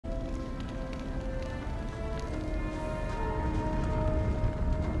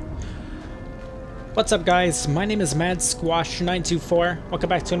What's up, guys? My name is Mad Squash 924. Welcome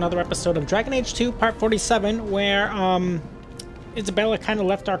back to another episode of Dragon Age 2 Part 47, where Isabella kind of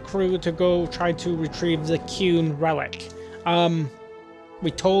left our crew to go try to retrieve the Qun relic.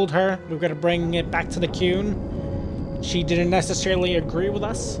 We told her we were going to bring it back to the Qun. She didn't necessarily agree with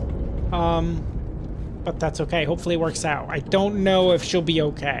us, but that's okay. Hopefully it works out. I don't know if she'll be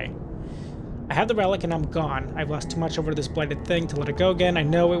okay. I have the relic and I'm gone. I've lost too much over this blighted thing to let it go again. I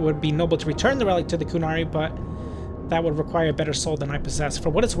know it would be noble to return the relic to the Qunari, but that would require a better soul than I possess. For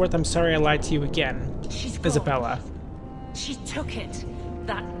what it's worth, I'm sorry I lied to you again. She's gone. Isabella. She took it.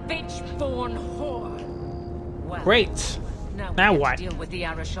 That bitch-born whore. Well, great. Now what? To deal with the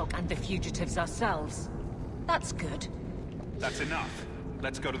Arashok and the fugitives ourselves. That's good. That's enough.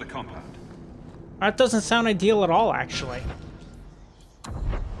 Let's go to the compound. That doesn't sound ideal at all, actually.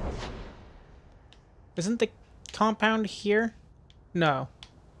 Isn't the compound here? No.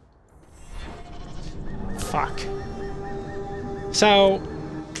 Fuck. So,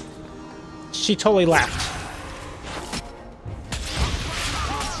 she totally left.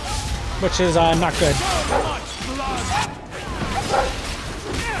 Which is, not good.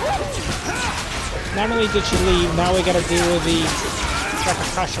 Not only did she leave, now we gotta deal with the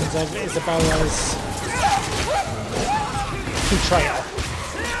repercussions of Isabella's betrayal.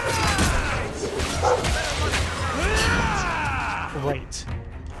 Great.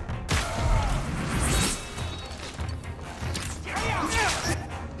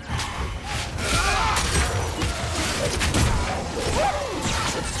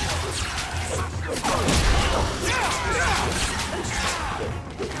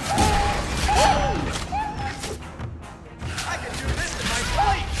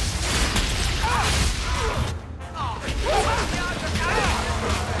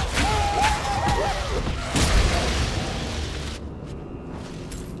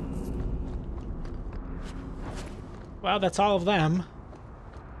 Well, that's all of them.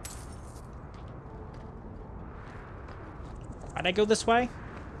 Why'd I go this way?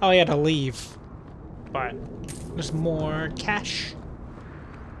 Oh, I had to leave. But there's more cash.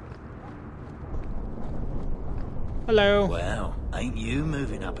 Hello. Well, ain't you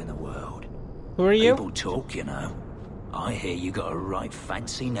moving up in the world? Who are you? People talk, you know. I hear you got a right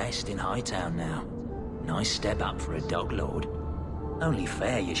fancy nest in Hightown now. Nice step up for a dog lord. Only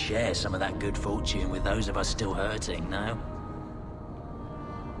fair you share some of that good fortune with those of us still hurting, no?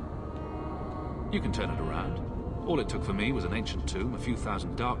 You can turn it around. All it took for me was an ancient tomb, a few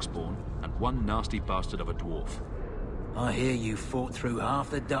thousand darkspawn, and one nasty bastard of a dwarf. I hear you fought through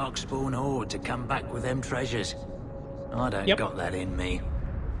half the darkspawn horde to come back with them treasures. I don't got that in me.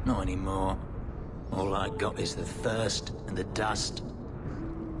 Not anymore. All I got is the thirst and the dust.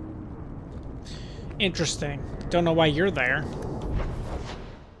 Interesting. Don't know why you're there.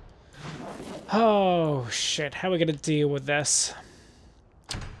 Oh, shit. How are we gonna deal with this?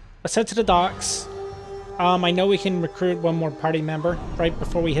 Let's head to the docks. I know we can recruit one more party member right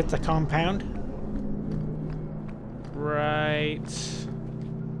before we hit the compound. Right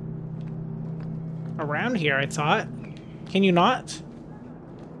around here, I thought. Can you not?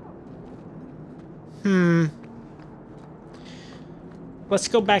 Let's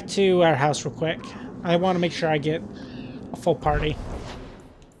go back to our house real quick. I want to make sure I get a full party.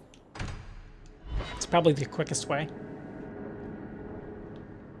 It's probably the quickest way.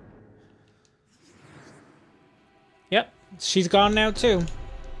 Yep, she's gone now too.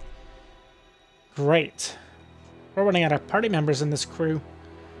 Great. We're running out of party members in this crew.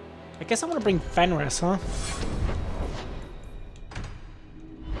 I guess I want to bring Fenris, huh?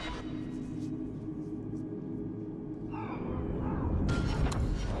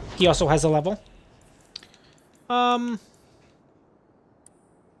 He also has a level.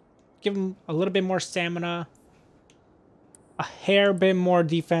 Give him a little bit more stamina. A hair bit more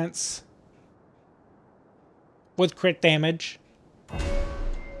defense. With crit damage.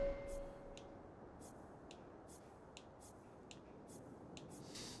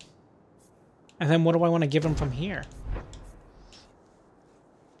 And then what do I want to give him from here?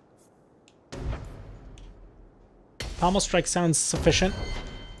 Pommel Strike sounds sufficient.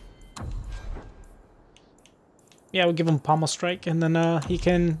 Yeah, we'll give him Pommel Strike, and then he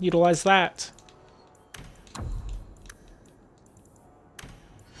can utilize that.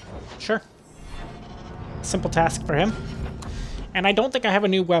 Sure. Simple task for him. And I don't think I have a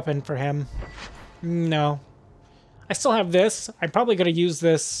new weapon for him. No. I still have this. I'm probably going to use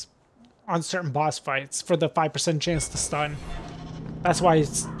this on certain boss fights for the 5% chance to stun. That's why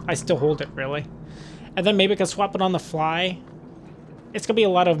I still hold it, really. And then maybe I can swap it on the fly. It's gonna be a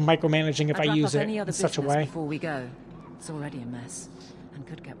lot of micromanaging if I use it in such a way. Before we go, it's already a mess and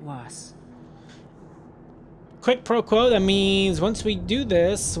could get worse. quick pro quo, that means once we do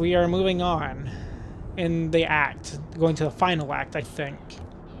this, we are moving on in the act. Going to the final act, I think.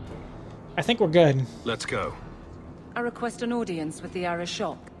 I think we're good. Let's go. I request an audience with the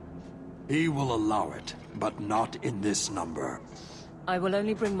Arishok. He will allow it, but not in this number. I will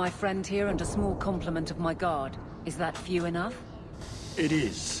only bring my friend here and a small complement of my guard. Is that few enough? It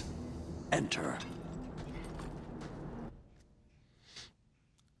is. Enter.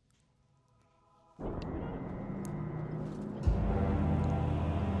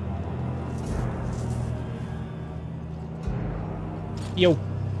 Yo.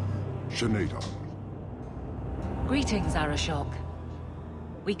 Shanada. Greetings, Arishok.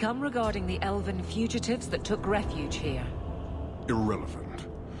 We come regarding the elven fugitives that took refuge here. Irrelevant.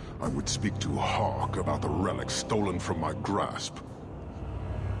 I would speak to Hawk about the relic stolen from my grasp.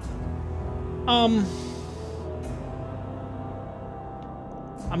 I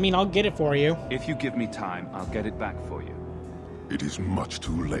mean, I'll get it for you. If you give me time, I'll get it back for you. It is much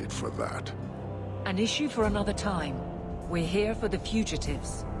too late for that. An issue for another time. We're here for the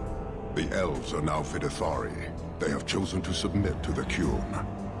fugitives. The elves are now Vidithari. They have chosen to submit to the Qun.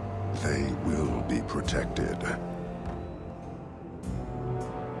 They will be protected.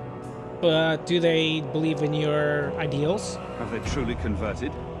 But do they believe in your ideals? Have they truly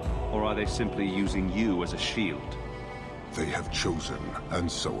converted? Or are they simply using you as a shield? They have chosen, and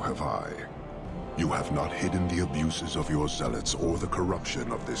so have I. You have not hidden the abuses of your zealots or the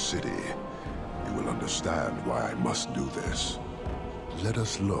corruption of this city. You will understand why I must do this. Let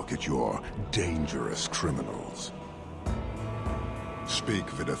us look at your dangerous criminals. Speak,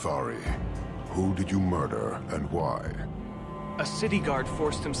 Vidithari. Who did you murder, and why? A city guard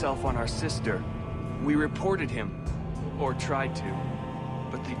forced himself on our sister. We reported him, or tried to,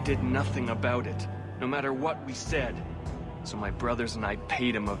 but they did nothing about it, no matter what we said. So my brothers and I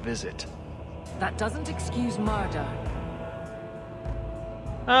paid him a visit. That doesn't excuse murder.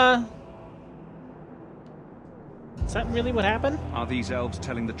 Is that really what happened? Are these elves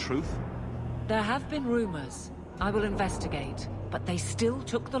telling the truth? There have been rumors. I will investigate, but they still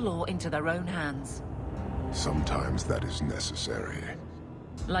took the law into their own hands. Sometimes that is necessary.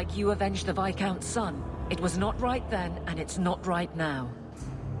 Like you avenged the Viscount's son. It was not right then, and it's not right now.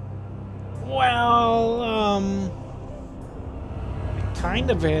 Well, it kind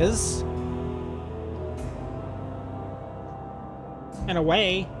of is. In a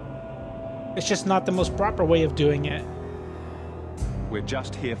way. It's just not the most proper way of doing it. We're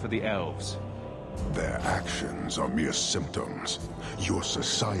just here for the elves. Their actions are mere symptoms. Your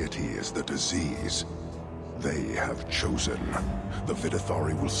society is the disease. They have chosen. The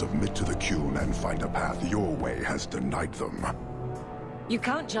Vidithari will submit to the Qun and find a path your way has denied them. You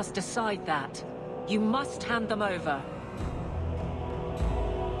can't just decide that. You must hand them over.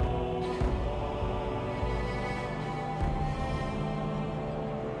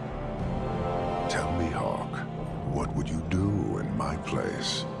 Tell me, Hawk, what would you do in my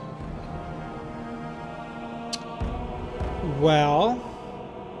place? Well,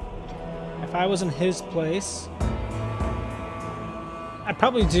 if I was in his place, I'd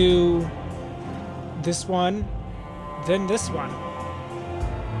probably do this one, then this one.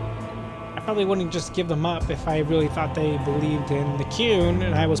 I probably wouldn't just give them up if I really thought they believed in the Qun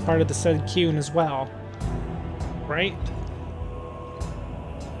and I was part of the said Qun as well. Right?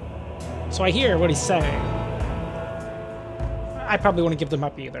 So I hear what he's saying. I probably wouldn't give them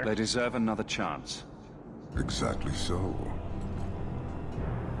up either. They deserve another chance. Exactly so.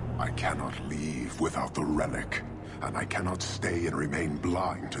 I cannot leave without the relic, and I cannot stay and remain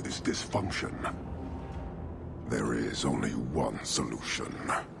blind to this dysfunction. There is only one solution.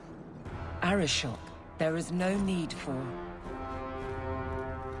 Arishok, there is no need for...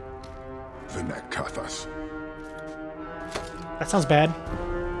 Vinekathas. That sounds bad.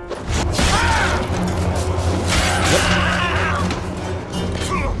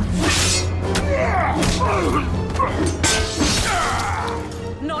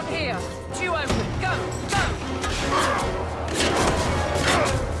 Not here! Two open! Go! Go!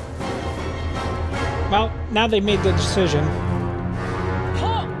 Well, now they made the decision.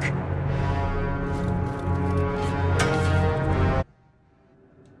 Hawk!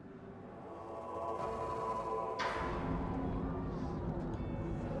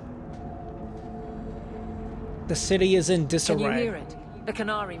 The city is in Can disarray. you hear it? The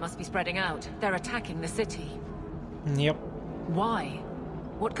Qunari must be spreading out. They're attacking the city. Yep. Why?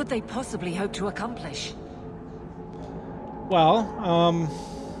 What could they possibly hope to accomplish? Well,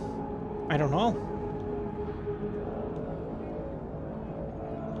 I don't know.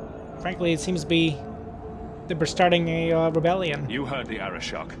 Frankly, it seems to be that we're starting a rebellion. You heard the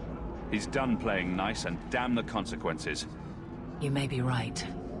Arishok. He's done playing nice and damn the consequences. You may be right.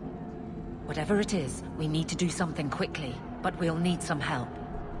 Whatever it is, we need to do something quickly, but we'll need some help.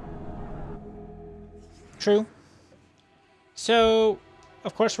 True. So,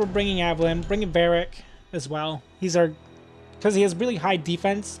 of course we're bringing Evelyn, bringing Varric as well. He's our... because he has really high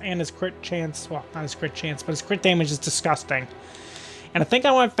defense and his crit chance... well, not his crit chance, but his crit damage is disgusting. And I think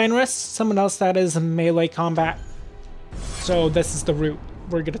I want Fenris, someone else that is melee combat. So this is the route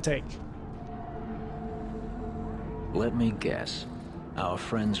we're gonna take. Let me guess. Our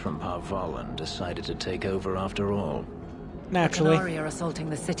friends from Parvalan decided to take over after all. Naturally. The Qunari are assaulting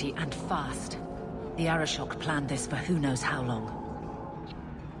the city, and fast. The Arashok planned this for who knows how long.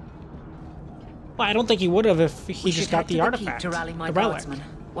 Well, I don't think he would have if he We just should got head the to artifact. keep to rally my the relic. guardsmen.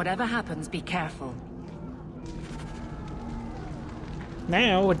 Whatever happens, be careful.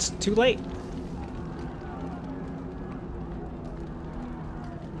 Now it's too late.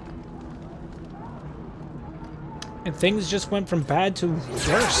 And things just went from bad to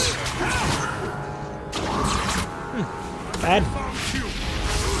worse. Bad.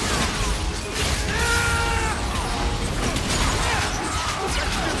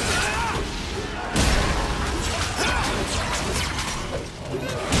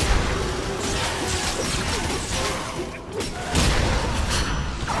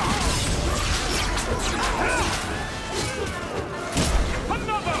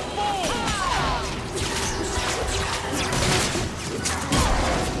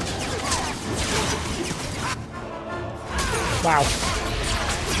 Wow.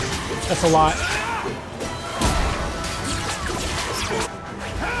 That's a lot.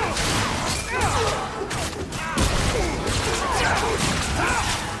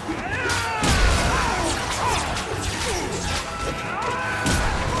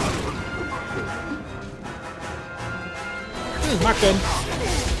 Not good.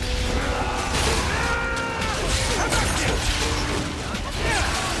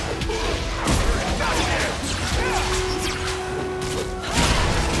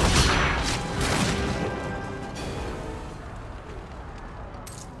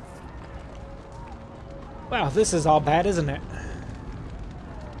 Wow, this is all bad, isn't it?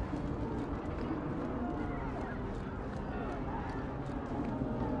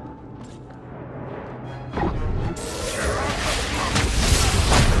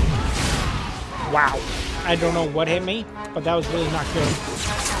 Wow. I don't know what hit me, but that was really not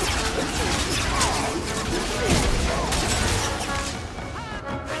good.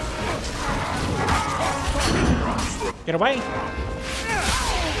 Get away.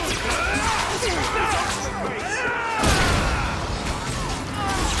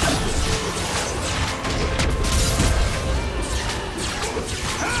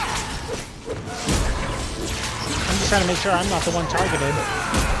 I'm just trying to make sure I'm not the one targeted.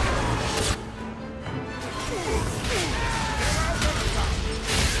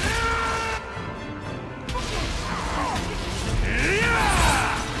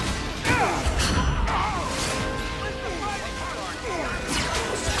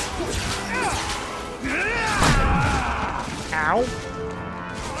 Ow.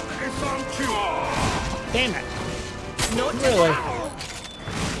 Damn it. Not really.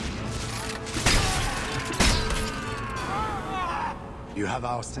 You have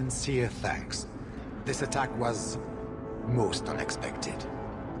our sincere thanks. This attack was most unexpected.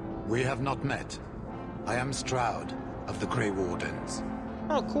 We have not met. I am Stroud of the Grey Wardens.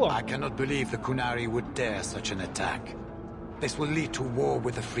 Oh, cool. I cannot believe the Qunari would dare such an attack. This will lead to war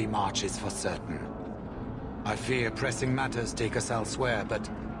with the Free Marches for certain. I fear pressing matters take us elsewhere, but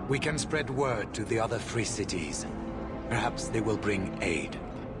we can spread word to the other free cities. Perhaps they will bring aid.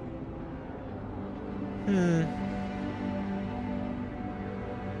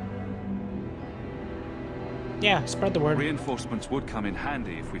 Yeah, spread the word. Reinforcements would come in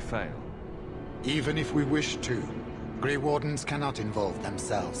handy if we fail. Even if we wish to, Grey Wardens cannot involve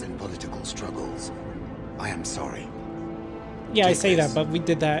themselves in political struggles. I am sorry. Yeah, I Take say this. that, but we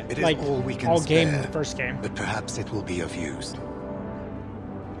did that It is like all we can all game in spare, the first game. but perhaps it will be of use.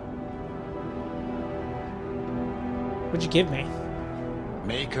 What'd you give me?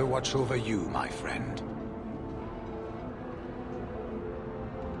 Make her watch over you, my friend.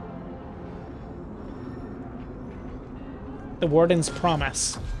 The Warden's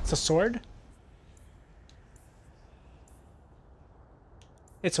Promise. It's a sword?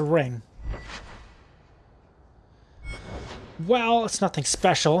 It's a ring. Well, it's nothing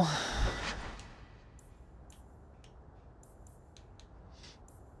special.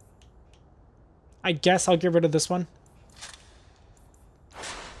 I guess I'll get rid of this one.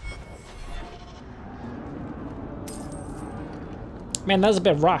 Man, that was a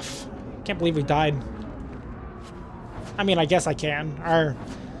bit rough. Can't believe we died. I mean, I guess I can. Our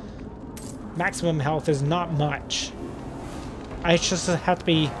maximum health is not much. I just have to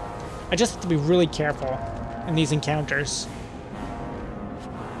be really careful in these encounters.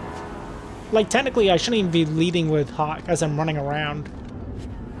 Like, technically, I shouldn't even be leading with Hawk as I'm running around.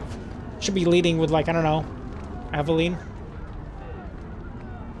 Should be leading with, like, I don't know, Aveline.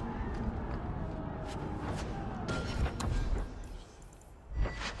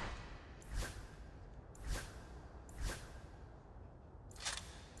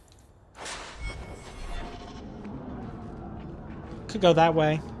 Could go that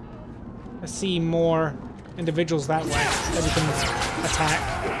way. I see more individuals that way that we can attack.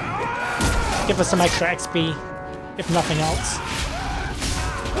 Give us some extra XP, if nothing else.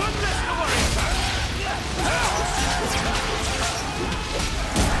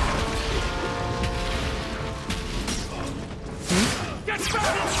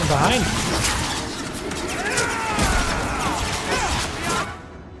 From behind.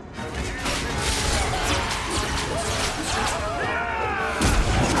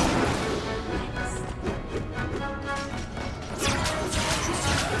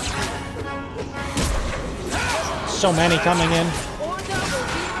 So many coming in.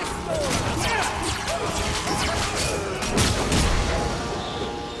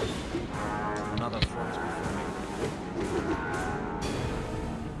 Another front before me.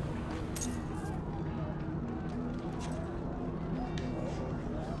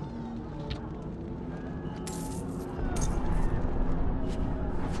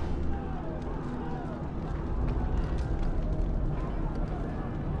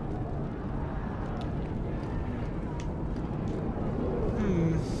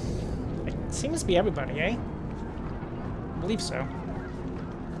 Seems to be everybody, eh? I believe so.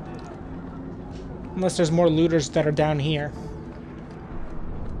 Unless there's more looters that are down here.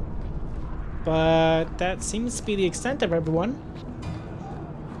 But that seems to be the extent of everyone.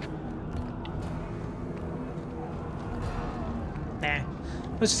 Nah.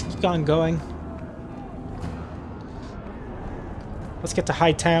 Let's just keep on going. Let's get to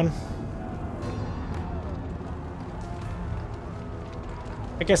Hightown.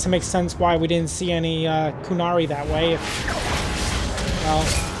 I guess it makes sense why we didn't see any Qunari that way. Well,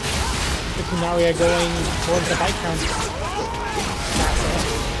 the Qunari are going towards the Hightown castle.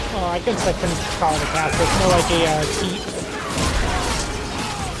 Oh, I guess I couldn't call it a castle. It's more like a keep.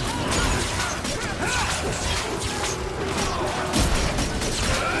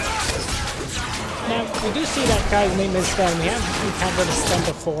 Now, we do see that guy's name is Sten. We haven't encountered a Sten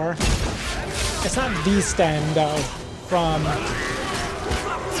before. It's not the Sten, though, from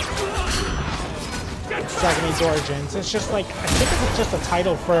Dragon Age Origins. It's just like, I think it's just a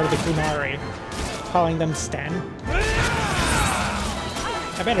title for the Qunari, calling them Sten.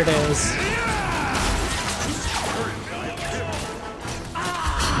 I bet it is.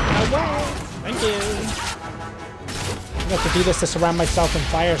 Oh, well, thank you. I have to do this to surround myself in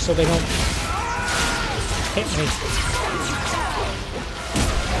fire so they don't hit me.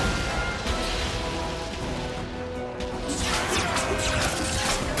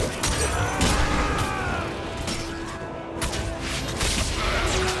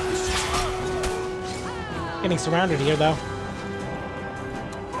 Getting surrounded here, though.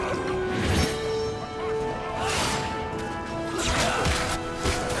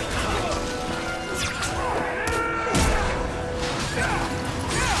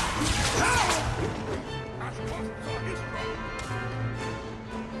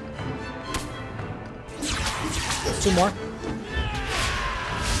 Two more.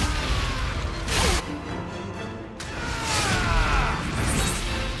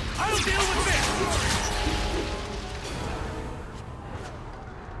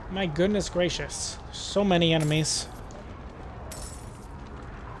 My goodness gracious. So many enemies.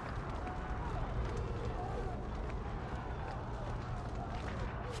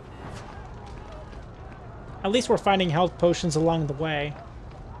 At least we're finding health potions along the way.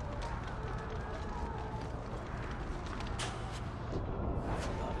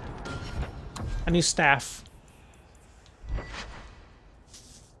 A new staff.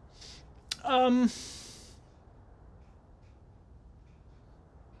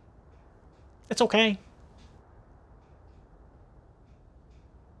 It's okay.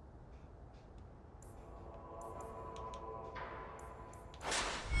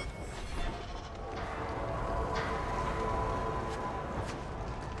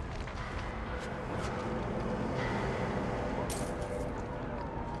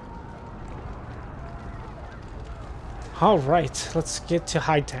 All right, let's get to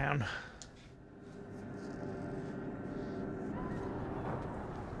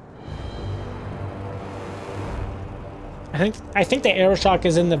I think the aeroshock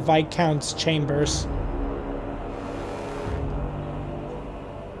is in the Viscount's chambers.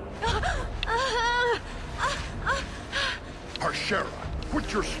 Harshera,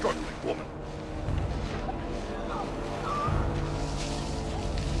 quit your struggling, woman.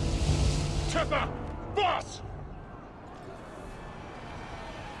 Teppa! Boss!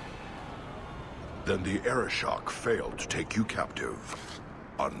 Then the aeroshock failed to take you captive.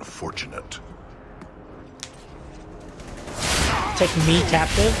 Unfortunate. Take me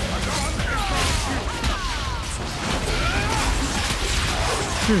captive?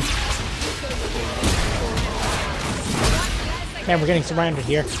 Man, we're getting surrounded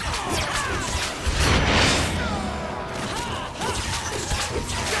here.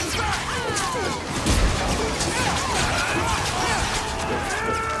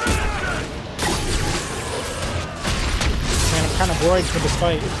 Man, I'm kind of worried for this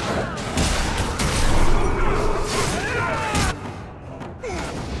fight.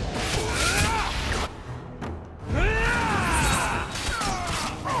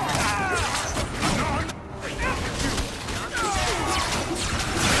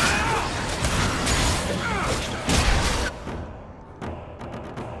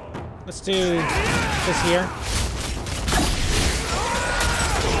 Let's do this here.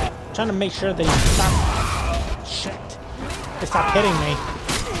 Trying to make sure they stop. Shit. They stop hitting me.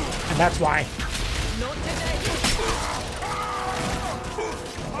 And that's why.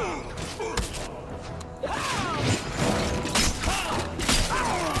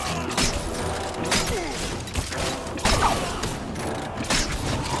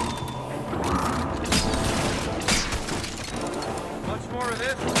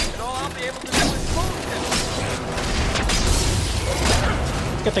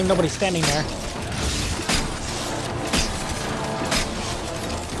 Good thing nobody's standing there.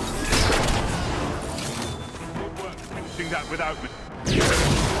 Finishing that without me.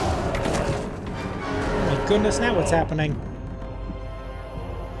 Oh my goodness, now what's happening?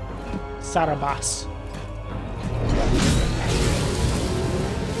 Sarabas.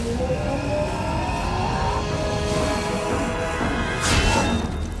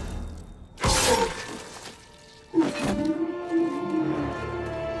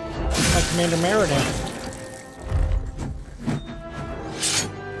 Commander Meredith.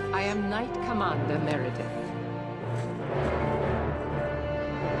 I am Knight Commander Meredith.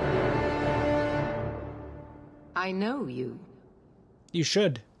 I know you. You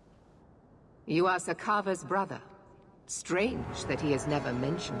should. You are Sakava's brother. Strange that he has never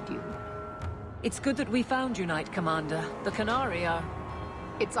mentioned you. It's good that we found you, Knight Commander. The Qunari are...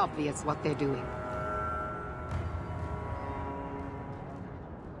 It's obvious what they're doing.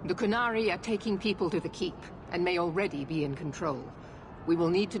 The Qunari are taking people to the keep, and may already be in control. We will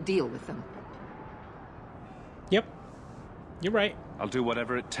need to deal with them. Yep. You're right. I'll do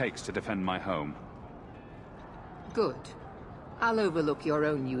whatever it takes to defend my home. Good. I'll overlook your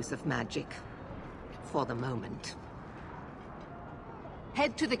own use of magic. For the moment.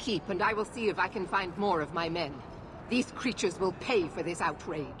 Head to the keep, and I will see if I can find more of my men. These creatures will pay for this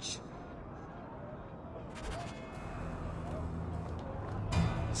outrage.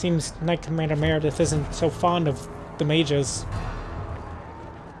 Seems Knight Commander Meredith isn't so fond of the mages.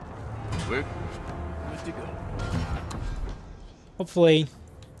 We're good to go. Hopefully,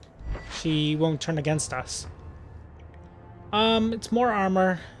 she won't turn against us. It's more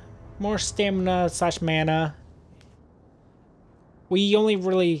armor, more stamina / mana. We only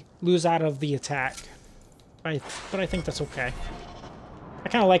really lose out of the attack. But I think that's okay. I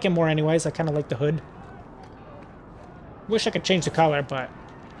kind of like it more anyways. I kind of like the hood. Wish I could change the color, but...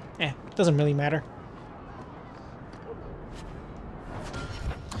 doesn't really matter.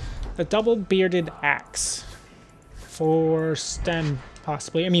 The double-bearded axe. For Sten,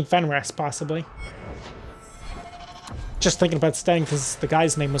 possibly. I mean, Fenris, possibly. Just thinking about Sten, because the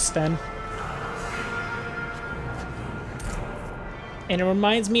guy's name was Sten. And it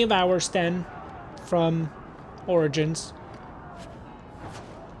reminds me of our Sten from Origins.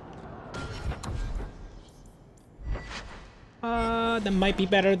 That might be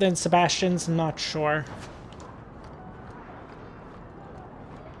better than Sebastian's, I'm not sure.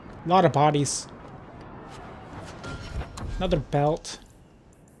 A lot of bodies. Another belt.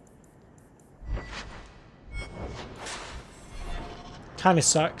 Kinda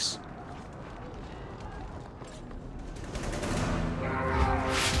sucks.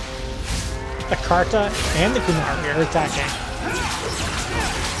 The Karta and the Qunari are attacking.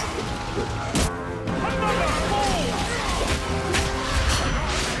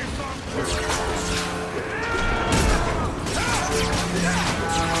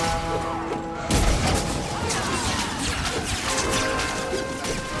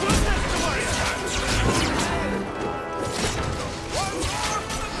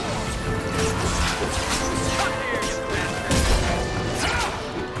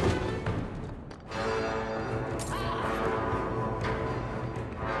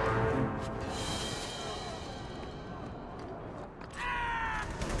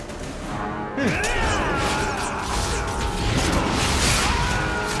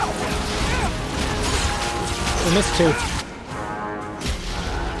 We missed 2.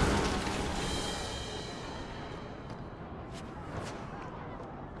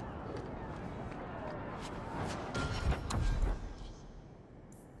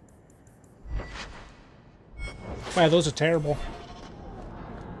 Wow, those are terrible.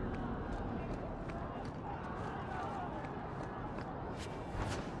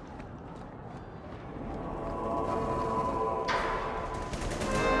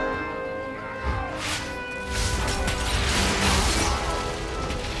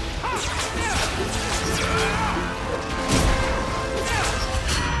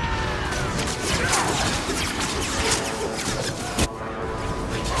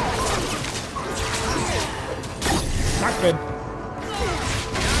 Not good.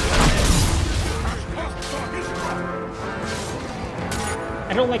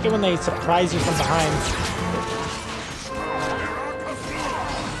 I don't like it when they surprise you from behind.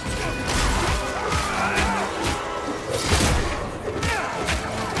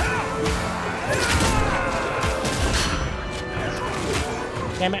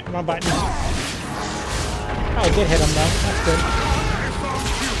 Damn it, wrong button. Oh, I did hit him though. That's good.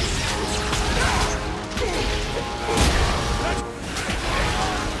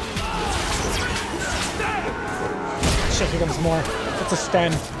 Shit, here comes more. It's a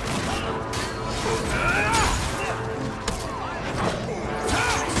stun.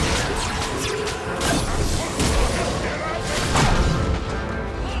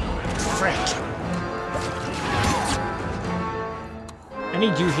 Frick. I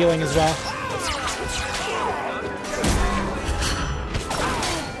need you healing as well.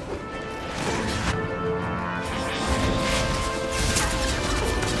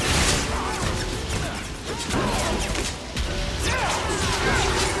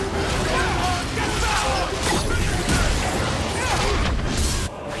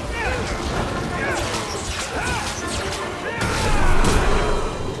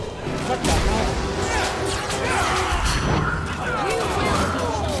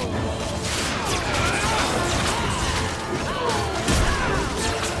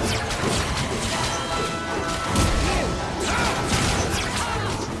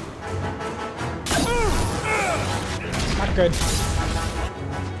 Good.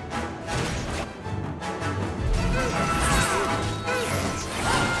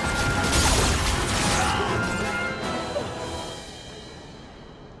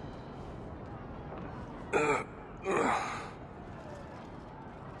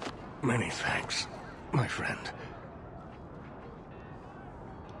 Many thanks, my friend.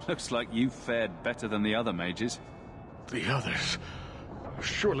 Looks like you fared better than the other mages. The others?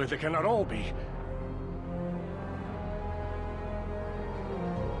 Surely they cannot all be.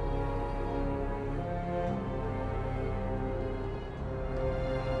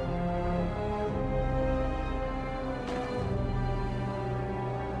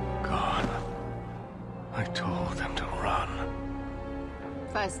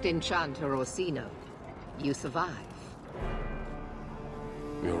 First enchanter Orsino, you survive.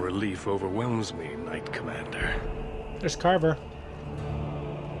 Your relief overwhelms me, Knight Commander. There's Carver.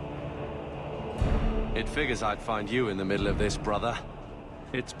 It figures I'd find you in the middle of this, brother.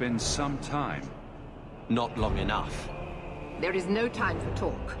 It's been some time. Not long enough. There is no time for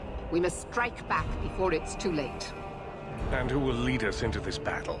talk. We must strike back before it's too late. And who will lead us into this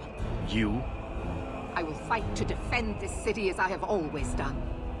battle? You? I will fight to defend this city as I have always done.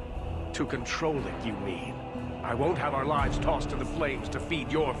 To control it, you mean? I won't have our lives tossed to the flames to feed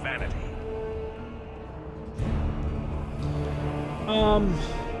your vanity.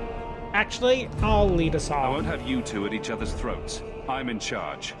 Actually, I'll lead us all. I won't have you two at each other's throats. I'm in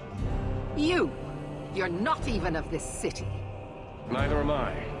charge. You're not even of this city. Neither am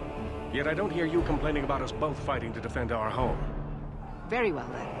I. Yet I don't hear you complaining about us both fighting to defend our home. Very well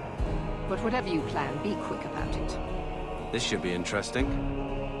then. But whatever you plan, be quick about it. This should be interesting.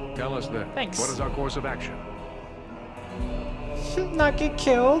 Tell us then. Thanks. What is our course of action? Not get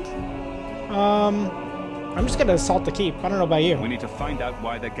killed. I'm just gonna assault the keep. I don't know about you. We need to find out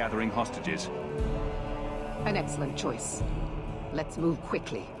why they're gathering hostages. An excellent choice. Let's move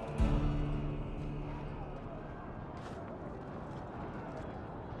quickly.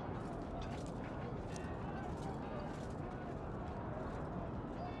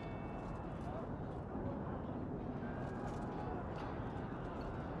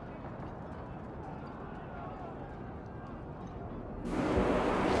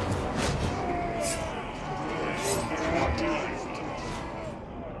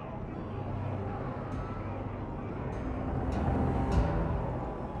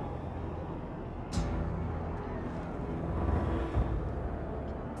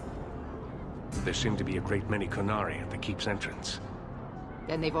 There seem to be a great many Qunari at the keep's entrance.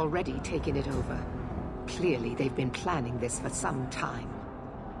 Then they've already taken it over. Clearly, they've been planning this for some time.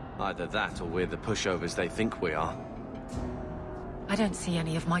 Either that, or we're the pushovers they think we are. I don't see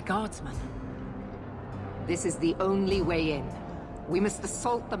any of my guardsmen. This is the only way in. We must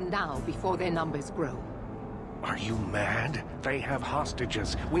assault them now before their numbers grow. Are you mad? They have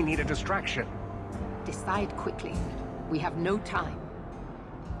hostages. We need a distraction. Decide quickly. We have no time.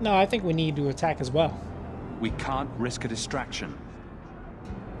 No, I think we need to attack as well. We can't risk a distraction.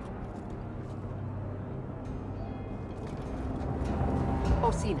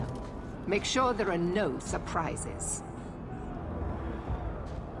 Orsino, make sure there are no surprises.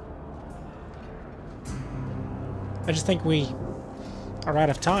 I just think we are out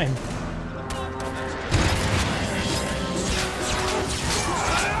of time.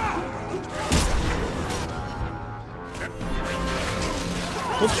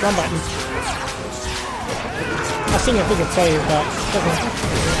 Oops, wrong button. I was seeing if we could save, but it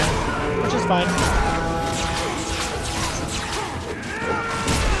doesn't, which is fine.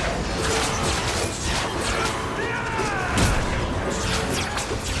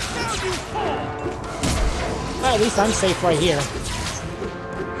 Well, at least I'm safe right here.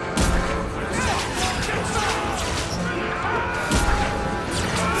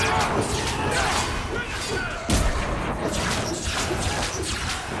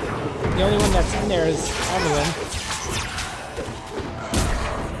 The only one that's in there is Evelyn.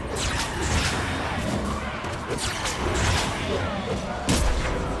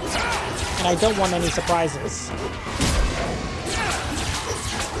 And I don't want any surprises.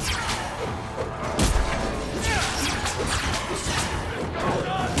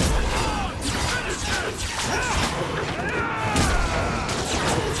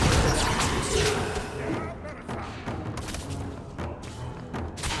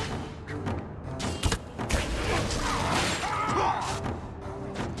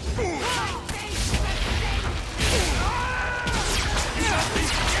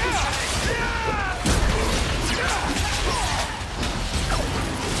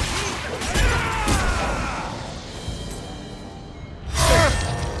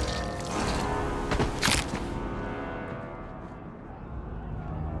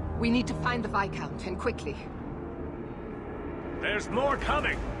 We need to find the Viscount, and quickly. There's more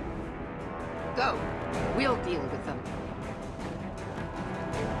coming! Go. We'll deal with them.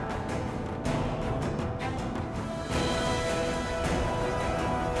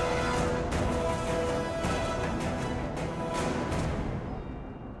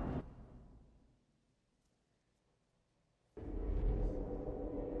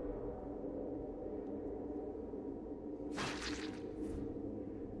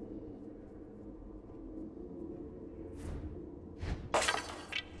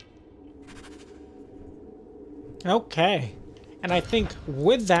 Okay, and I think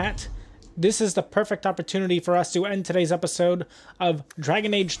with that, this is the perfect opportunity for us to end today's episode of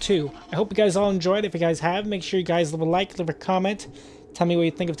Dragon Age 2. I hope you guys all enjoyed. If you guys have, make sure you guys leave a like, leave a comment, tell me what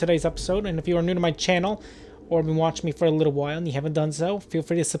you think of today's episode, and if you are new to my channel, or been watching me for a little while and you haven't done so, feel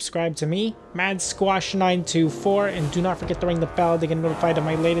free to subscribe to me, MadSquash924, and do not forget to ring the bell to get notified of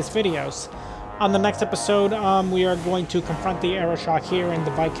my latest videos. On the next episode, we are going to confront the Aeroshock here in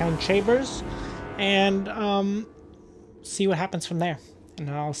the Viscount Chambers, and see what happens from there. And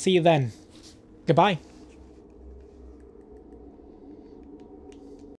I'll see you then. Goodbye.